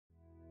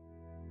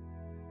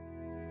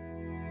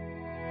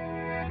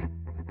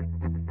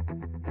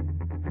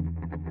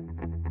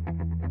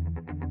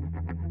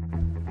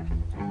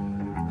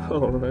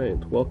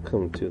Alright,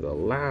 welcome to the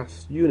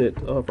last unit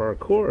of our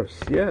course.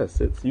 Yes,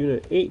 it's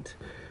Unit 8,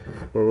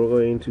 where we're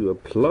going to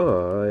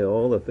apply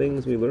all the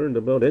things we learned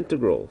about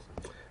integrals.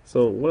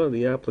 So one of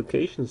the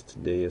applications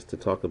today is to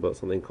talk about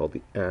something called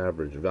the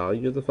average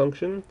value of the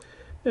function,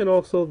 and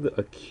also the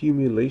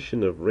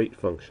accumulation of rate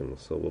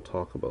functions. So we'll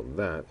talk about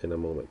that in a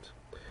moment.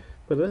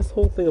 But this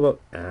whole thing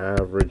about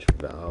average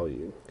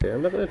value, okay,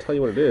 I'm not going to tell you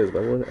what it is,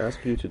 but I'm going to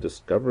ask you to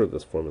discover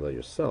this formula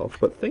yourself.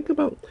 But think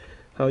about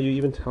how you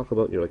even talk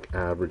about your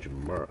average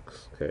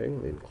marks, okay,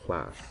 in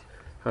class.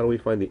 How do we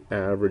find the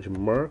average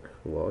mark?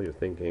 Well, you're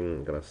thinking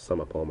I'm going to sum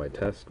up all my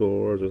test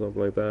scores or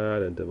something like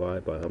that and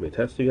divide by how many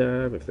tests you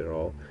have if they're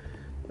all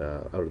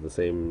out of the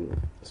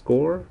same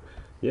score.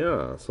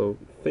 Yeah, so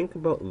think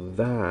about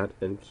that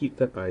and keep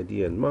that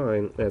idea in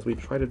mind as we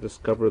try to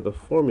discover the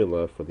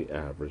formula for the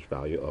average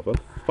value of a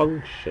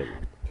function,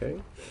 okay?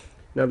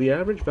 Now, the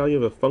average value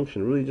of a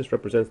function really just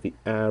represents the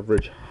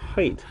average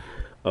height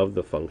of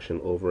the function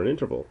over an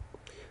interval.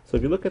 So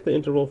if you look at the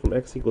interval from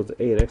x equals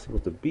to a and x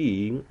equals to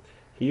b,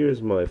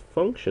 here's my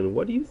function.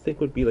 What do you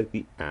think would be like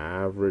the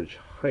average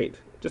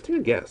height? Just take a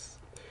guess.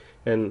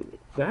 And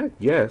that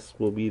guess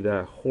will be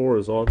that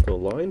horizontal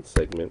line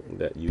segment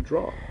that you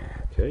draw,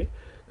 okay?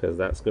 Because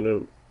that's going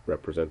to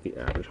represent the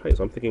average height.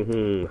 So I'm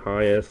thinking,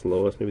 highest,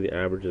 lowest, maybe the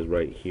average is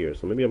right here.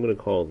 So maybe I'm going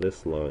to call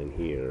this line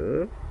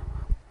here,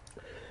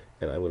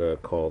 and I'm going to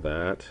call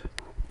that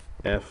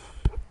f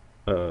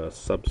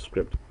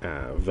subscript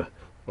av,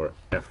 or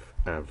f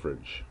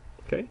average.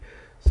 Okay,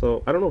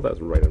 so I don't know if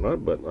that's right or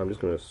not, but I'm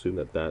just going to assume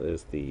that that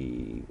is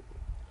the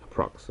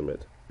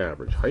approximate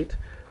average height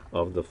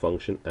of the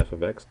function f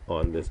of x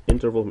on this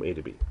interval from a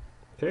to b.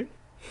 Okay,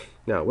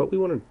 now what we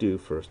want to do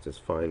first is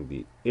find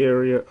the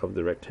area of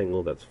the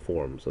rectangle that's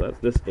formed. So that's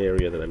this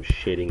area that I'm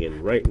shading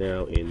in right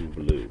now in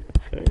blue.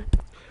 Okay,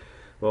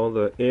 well,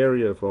 the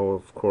area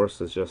of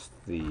course is just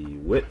the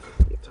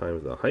width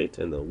times the height,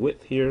 and the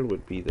width here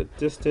would be the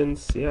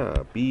distance,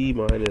 b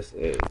minus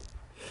a.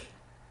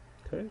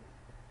 Okay,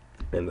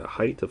 and the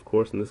height, of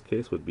course, in this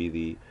case would be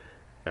the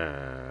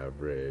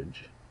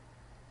average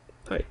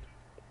height.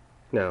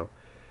 Now,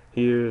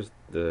 here's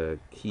the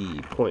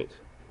key point.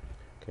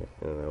 Okay,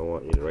 and I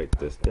want you to write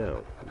this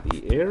down.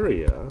 The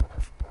area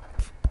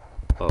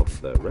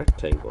of the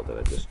rectangle that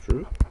I just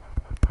drew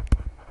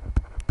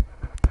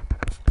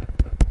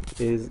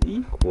is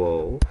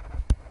equal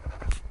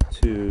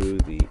to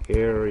the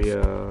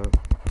area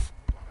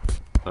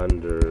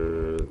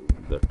under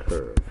the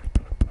curve,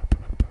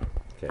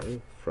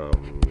 okay,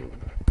 from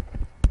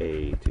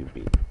A to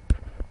B,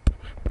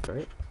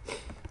 right?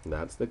 And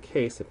that's the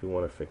case if we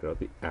want to figure out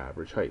the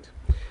average height.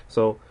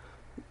 So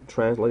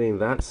translating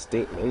that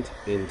statement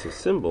into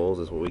symbols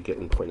is what we get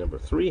in point number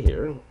 3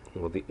 here.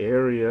 Well, the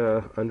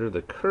area under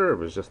the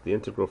curve is just the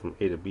integral from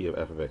a to b of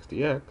f of x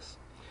dx.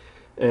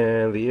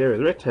 And the area of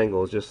the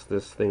rectangle is just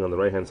this thing on the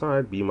right hand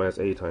side, b minus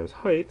a times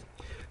height.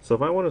 So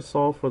if I want to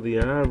solve for the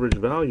average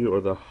value or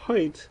the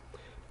height,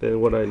 then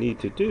what I need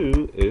to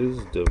do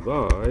is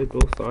divide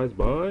both sides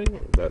by,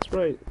 that's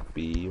right,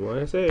 b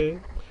minus a.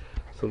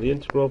 So the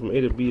integral from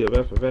a to b of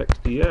f of x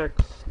dx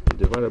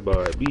divided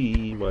by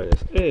b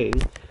minus a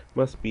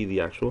must be the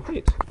actual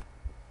height.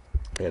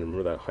 And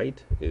remember, that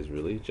height is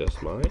really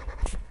just my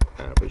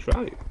average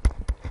value.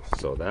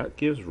 So that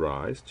gives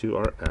rise to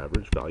our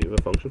average value of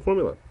a function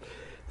formula.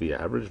 The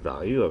average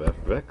value of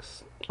f of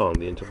x on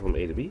the interval from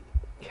a to b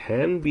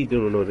can be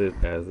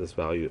denoted as this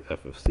value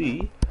f of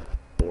c,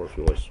 or if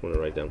you just want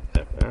to write down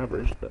f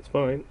average, that's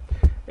fine.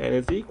 And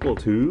it's equal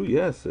to,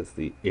 yes, it's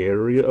the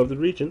area of the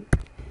region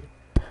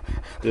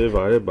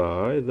divided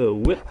by the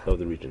width of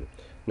the region.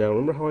 Now,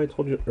 remember how I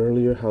told you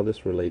earlier how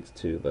this relates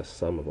to the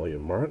sum of all your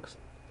marks?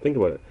 Think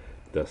about it.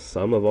 The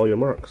sum of all your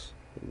marks,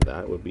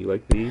 that would be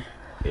like the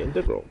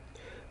integral,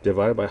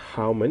 divided by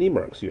how many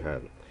marks you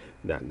have.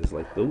 That is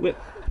like the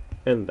width,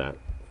 and that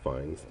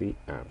finds the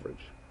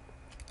average.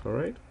 All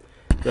right?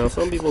 Now,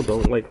 some people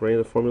don't like writing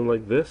a formula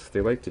like this.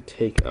 They like to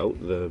take out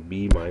the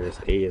b minus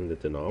a in the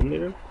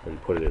denominator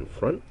and put it in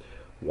front.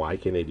 Why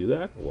can they do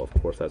that? Well,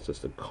 of course, that's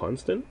just a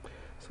constant.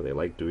 So they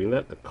like doing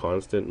that, the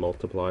constant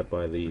multiplied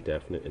by the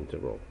definite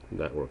integral.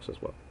 That works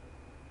as well.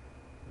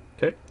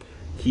 Okay,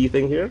 key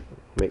thing here,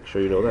 make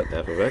sure you know that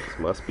f of x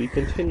must be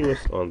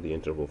continuous on the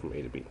interval from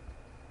a to b.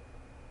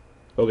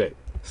 Okay,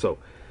 so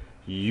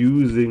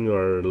using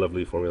our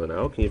lovely formula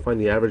now, can you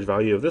find the average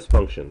value of this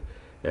function,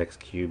 x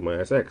cubed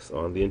minus x,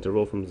 on the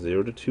interval from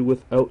 0 to 2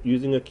 without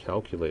using a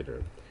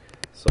calculator?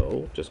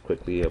 So just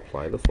quickly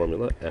apply the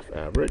formula, f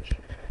average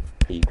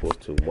equals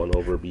to 1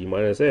 over b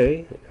minus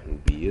a,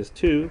 and b is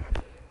 2,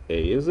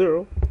 a is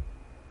 0,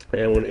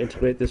 and we're going to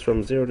integrate this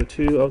from 0 to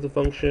 2 of the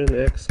function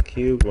x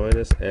cubed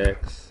minus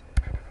x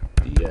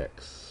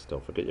dx.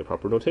 Don't forget your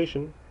proper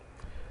notation.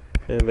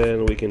 And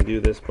then we can do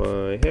this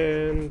by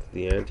hand.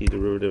 The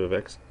antiderivative of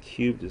x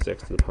cubed is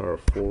x to the power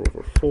of 4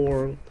 over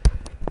 4.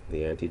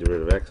 The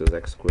antiderivative of x is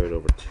x squared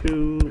over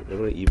 2. We're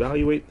going to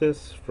evaluate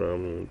this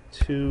from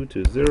 2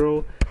 to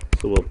 0.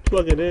 So we'll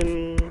plug it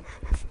in.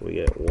 We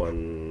get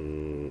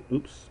 2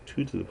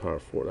 to the power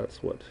of 4.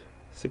 That's what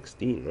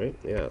 16, right?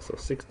 Yeah, so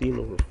 16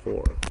 over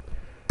 4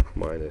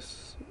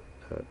 minus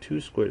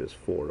 2 squared is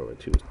 4 over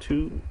 2 is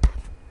 2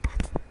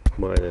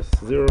 minus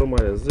 0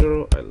 minus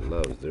 0. I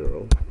love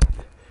 0.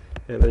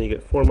 And then you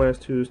get 4 minus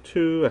 2 is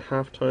 2. A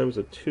half times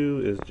a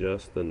 2 is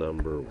just the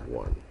number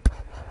 1.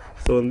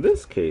 So in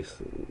this case,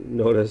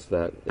 notice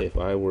that if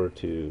I were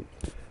to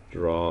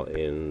draw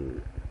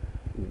in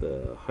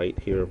the height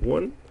here of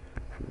 1,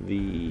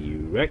 the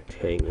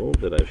rectangle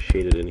that I've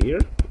shaded in here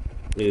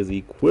is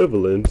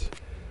equivalent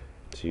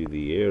to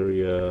the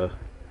area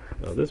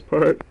of this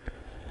part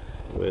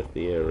with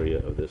the area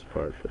of this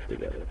part put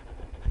together.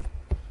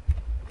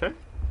 Okay?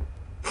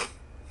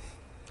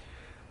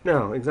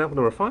 Now, example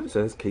number 5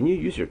 says, can you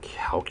use your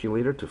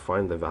calculator to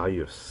find the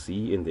value of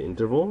c in the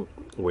interval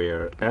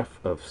where f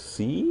of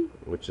c,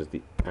 which is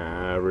the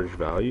average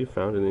value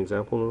found in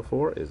example number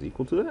 4, is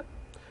equal to that?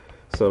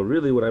 So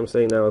really what I'm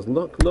saying now is,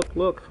 look,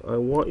 I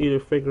want you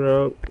to figure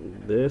out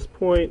this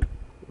point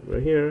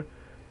right here,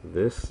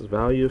 this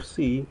value of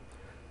c,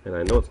 and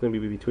I know it's going to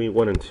be between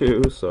 1 and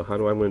 2, so how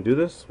do I going to do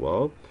this?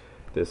 Well,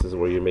 this is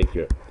where you make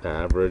your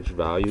average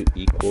value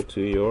equal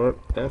to your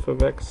f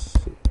of x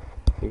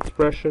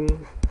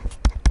expression.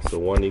 So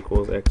 1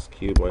 equals x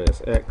cubed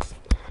minus x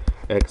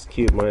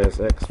cubed minus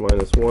x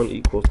minus 1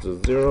 equals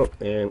to 0,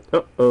 and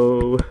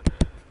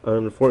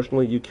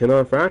unfortunately you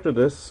cannot factor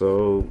this,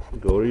 so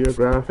go to your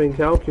graphing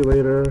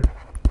calculator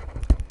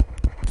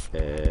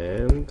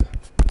and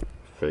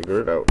figure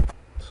it out.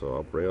 So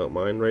I'll bring out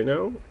mine right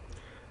now.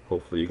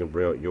 Hopefully you can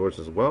bring out yours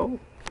as well.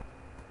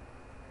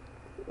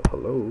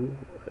 Hello,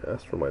 I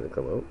asked for mine to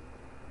come out.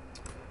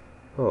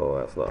 Oh,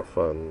 that's not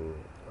fun.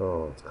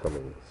 Oh, it's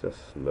coming. It's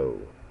just slow.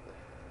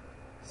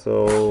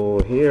 So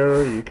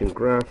here you can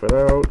graph it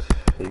out.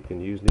 You can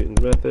use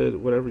Newton's method,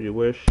 whatever you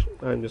wish.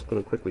 I'm just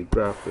going to quickly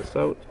graph this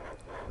out.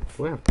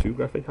 Do I have 2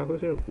 graphing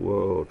calculators here?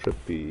 Whoa,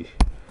 trippy.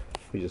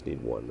 We just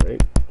need 1,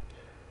 right?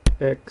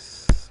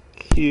 X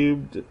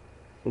cubed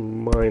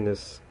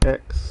minus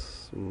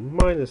x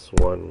minus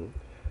 1.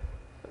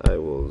 I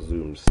will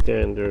zoom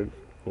standard.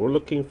 We're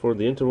looking for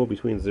the interval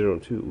between 0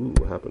 and 2. Ooh,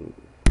 what happened?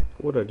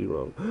 What did I do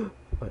wrong?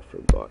 I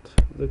forgot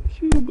the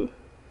cube.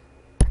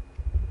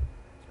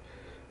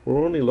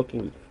 We're only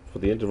looking for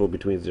the interval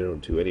between 0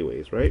 and 2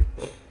 anyways, right?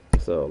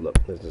 So look,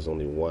 there's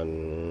only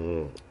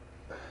 1,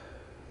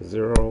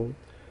 0.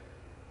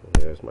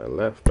 There's my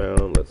left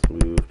bound. Let's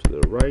move to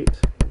the right,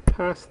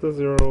 past the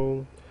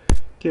 0.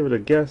 Give it a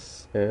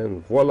guess,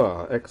 and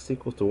voila, x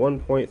equals to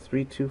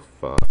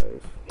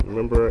 1.325.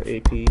 Remember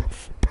AP,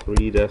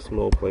 3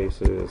 decimal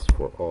places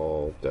for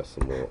all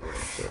decimal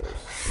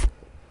answers.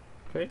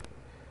 Okay?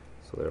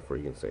 So therefore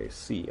you can say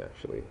C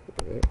actually,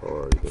 okay?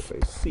 Or you can say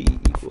C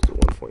equals to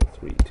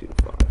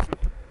 1.325.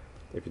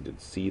 If you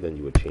did C, then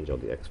you would change all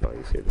the x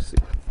values here to C.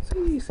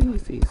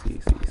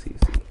 C.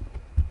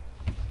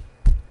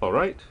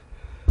 Alright,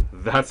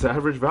 that's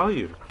average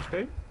value,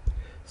 okay?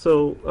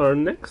 So our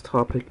next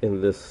topic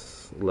in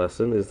this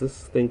lesson is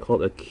this thing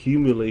called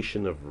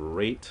accumulation of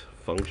rate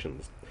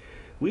functions.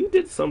 We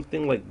did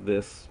something like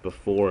this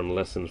before in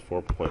lesson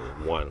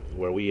 4.1,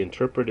 where we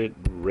interpreted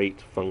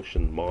rate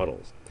function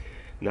models.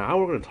 Now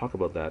we're going to talk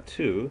about that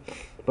too,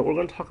 but we're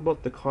going to talk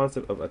about the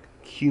concept of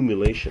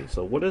accumulation.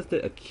 So what is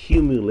the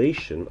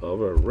accumulation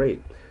of a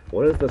rate?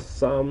 What is the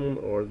sum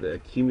or the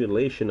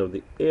accumulation of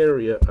the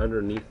area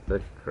underneath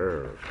the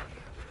curve?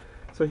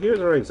 So here's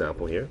our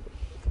example here.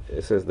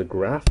 It says the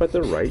graph at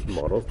the right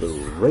models the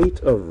rate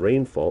of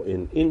rainfall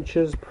in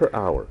inches per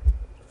hour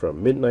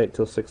from midnight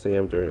till 6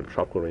 a.m. during a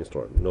tropical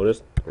rainstorm.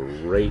 Notice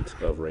rate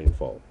of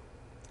rainfall.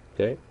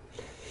 Okay?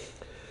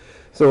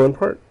 So in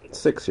part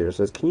 6 here it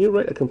says, can you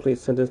write a complete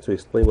sentence to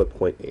explain what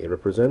point A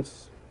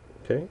represents?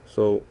 Okay,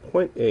 so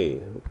point A,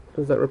 what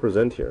does that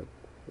represent here?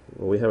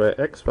 Well, we have an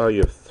x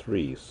value of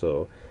 3,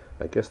 so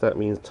I guess that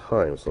means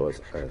time, so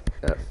it's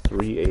at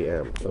 3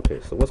 a.m. Okay,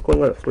 so what's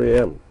going on at 3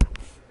 a.m.?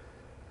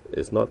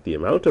 It's not the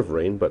amount of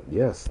rain, but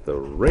yes, the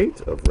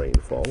rate of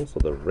rainfall. So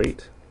the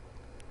rate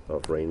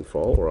of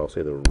rainfall, or I'll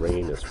say the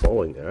rain is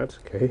falling at,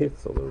 okay,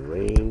 so the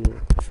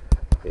rain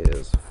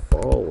is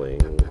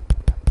falling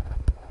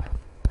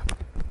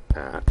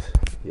at,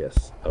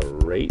 yes, a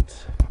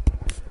rate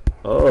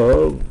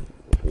of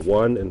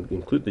 1, and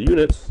include the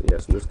units,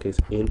 yes, in this case,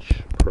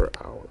 inch per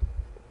hour.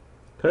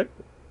 Okay?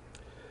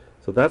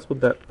 So that's what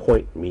that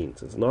point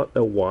means. It's not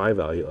a y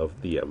value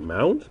of the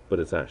amount, but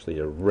it's actually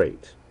a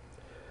rate.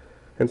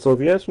 And so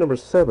the answer number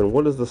 7,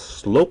 what is the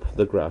slope of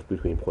the graph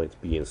between points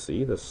B and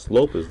C? The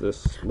slope is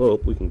this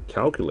slope. We can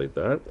calculate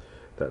that.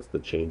 That's the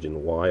change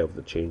in y of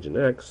the change in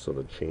x. So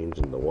the change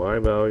in the y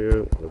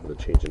value over the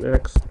change in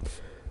x.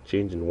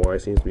 Change in y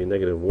seems to be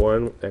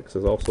 -1. X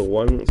is also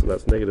 1, so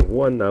that's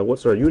 -1. Now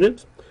what's our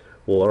unit?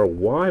 Well, our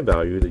y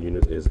value, the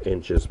unit is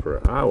inches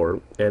per hour,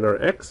 and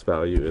our x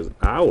value is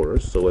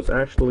hours, so it's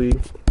actually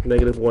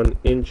 -1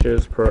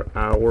 inches per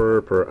hour,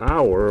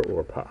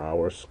 or per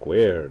hour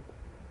squared.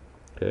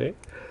 Okay,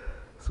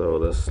 so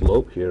the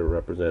slope here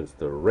represents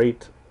the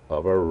rate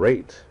of a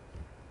rate.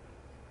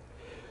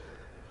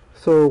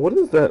 So what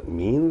does that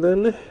mean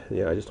then?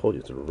 Yeah, I just told you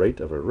it's a rate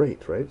of a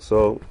rate, right?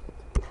 So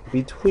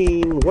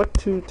between what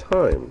two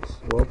times?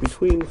 Well,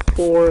 between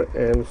 4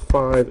 and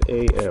 5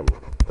 a.m.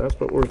 That's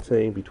what we're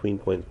saying between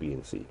points B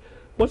and C.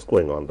 What's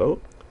going on, though?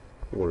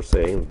 We're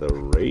saying the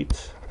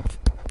rate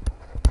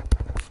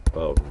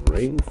of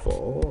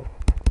rainfall,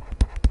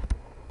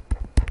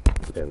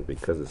 and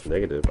because it's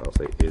negative, I'll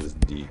say is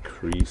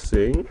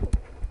decreasing.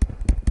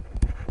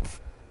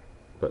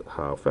 But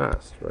how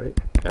fast, right?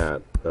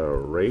 At a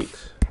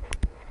rate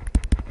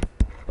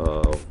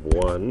of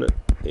 1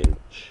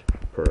 inch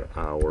per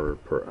hour,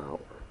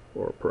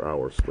 or per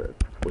hour squared,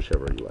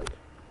 whichever you like.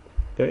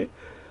 Okay?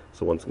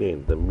 So once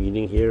again, the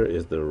meaning here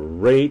is the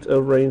rate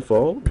of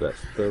rainfall,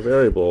 that's the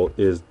variable,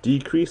 is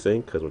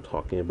decreasing because we're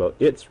talking about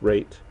its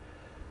rate,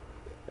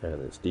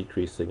 and it's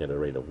decreasing at a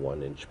rate of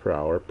 1 inch per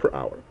hour.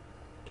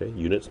 Okay,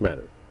 units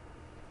matter.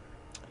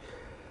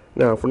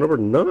 Now for number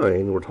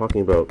 9, we're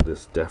talking about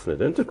this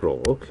definite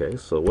integral. Okay,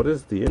 so what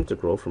is the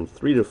integral from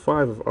 3 to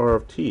 5 of r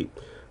of t?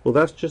 Well,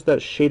 that's just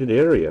that shaded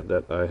area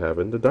that I have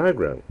in the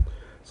diagram.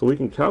 So we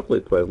can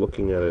calculate by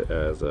looking at it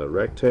as a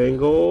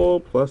rectangle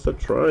plus a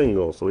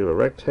triangle. So we have a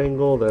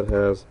rectangle that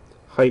has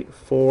height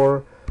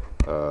 4,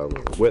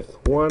 width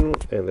 1,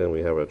 and then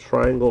we have a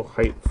triangle,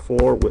 height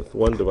 4, width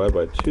 1 divided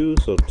by 2.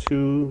 So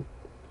 2,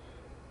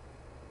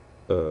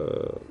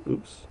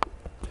 oops,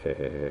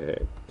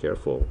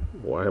 careful.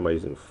 Why am I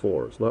using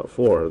 4? It's not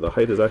 4. The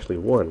height is actually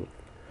 1.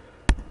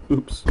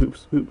 Oops.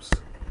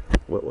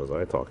 What was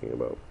I talking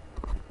about?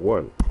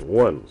 1.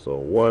 So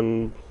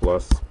 1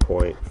 plus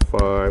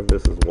 0.5.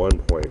 This is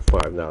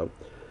 1.5. Now,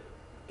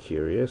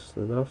 curious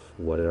enough,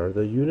 what are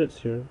the units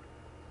here?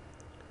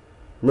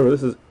 Remember,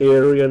 this is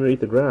area underneath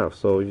the graph.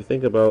 So if you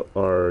think about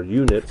our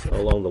units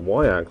along the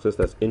y-axis,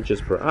 that's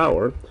inches per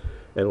hour.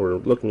 And we're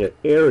looking at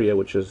area,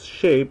 which is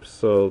shape.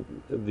 So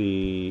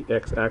the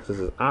x-axis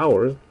is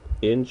hours.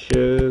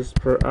 Inches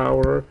per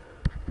hour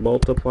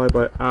multiplied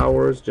by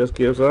hours just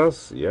gives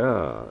us,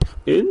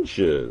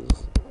 inches.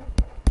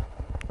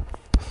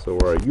 So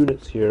our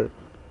units here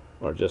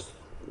are just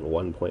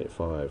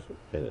 1.5,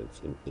 and it's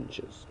in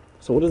inches.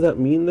 So what does that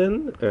mean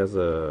then as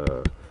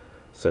a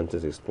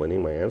sentence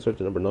explaining my answer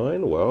to number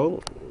 9?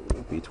 Well,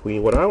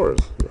 between what hours?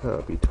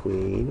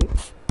 Between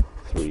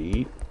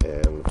 3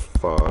 and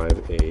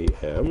 5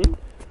 a.m.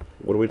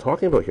 What are we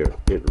talking about here?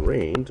 It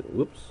rained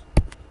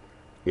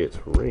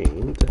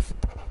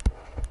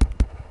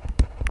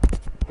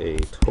a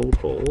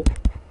total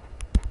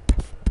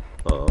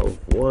of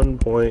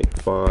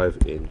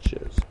 1.5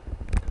 inches.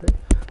 Okay.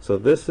 So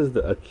this is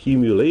the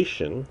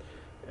accumulation,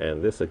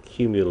 and this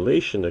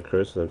accumulation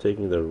occurs, so I'm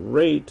taking the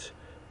rate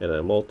and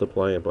I'm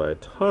multiplying it by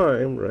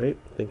time, right?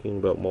 Thinking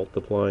about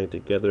multiplying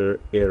together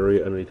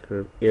area underneath the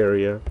curve,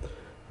 area.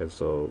 And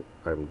so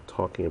I'm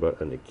talking about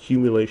an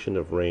accumulation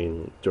of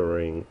rain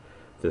during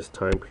this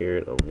time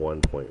period of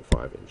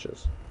 1.5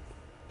 inches.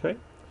 Okay?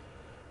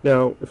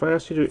 Now, if I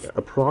ask you to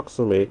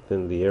approximate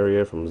then the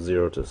area from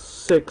 0 to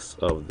 6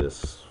 of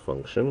this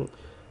function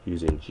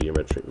using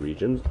geometric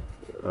regions,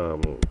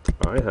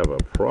 I have a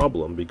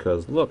problem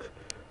because look,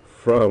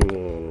 from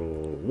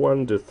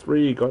 1 to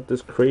 3 got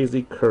this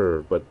crazy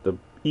curve, but the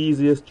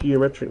easiest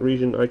geometric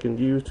region I can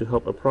use to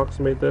help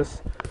approximate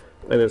this,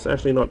 and it's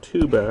actually not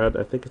too bad,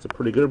 I think it's a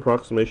pretty good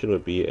approximation,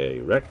 would be a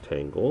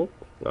rectangle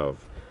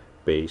of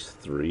base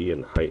 3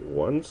 and height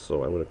 1.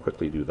 So I'm going to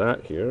quickly do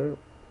that here.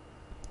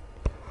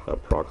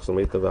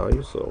 Approximate the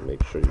value, so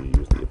make sure you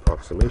use the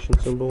approximation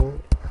symbol.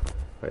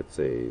 I'd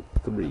say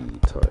 3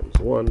 times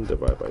 1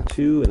 divided by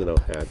 2, and then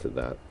I'll add to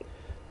that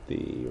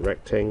the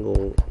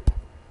rectangle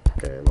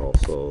and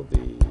also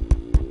the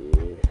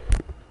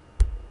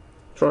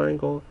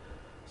triangle.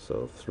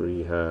 So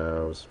 3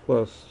 halves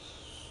plus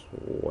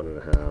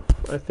 1.5,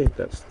 I think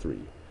that's 3.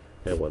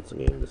 And once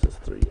again, this is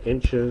 3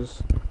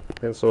 inches.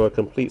 And so a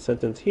complete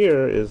sentence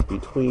here is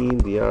between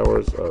the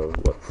hours of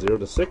 0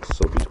 to 6,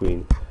 so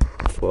between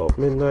 12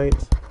 midnight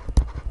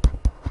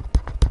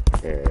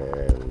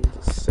and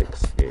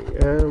 6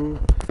 a.m.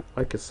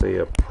 I could say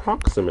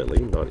approximately,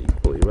 not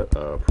equally, but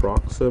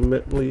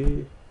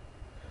approximately,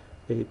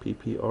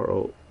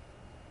 APPROXIMATERY,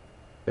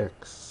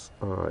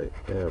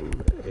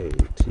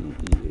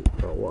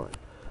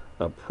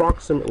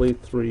 approximately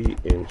 3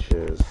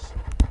 inches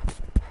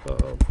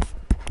of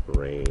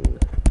rain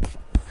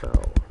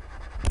fell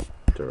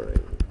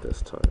during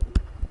this time.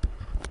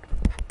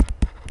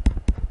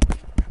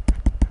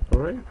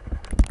 Alright?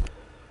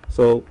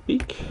 So be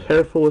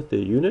careful with the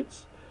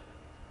units.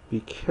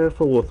 Be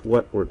careful with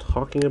what we're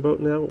talking about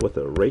now with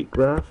a rate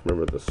graph.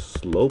 Remember, the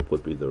slope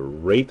would be the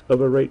rate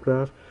of a rate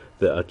graph.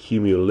 The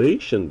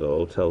accumulation,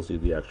 though, tells you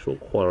the actual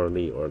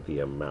quantity or the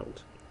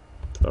amount.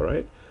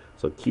 Alright?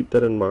 So keep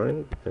that in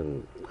mind.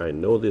 And I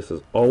know this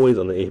is always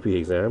on the AP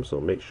exam, so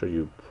make sure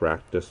you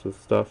practice with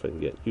stuff and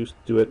get used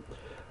to it.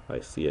 I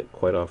see it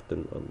quite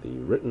often on the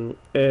written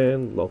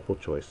and multiple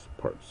choice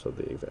parts of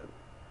the exam.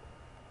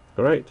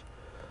 Alright,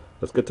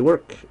 let's get to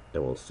work,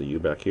 and we'll see you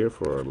back here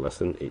for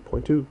lesson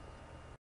 8.2.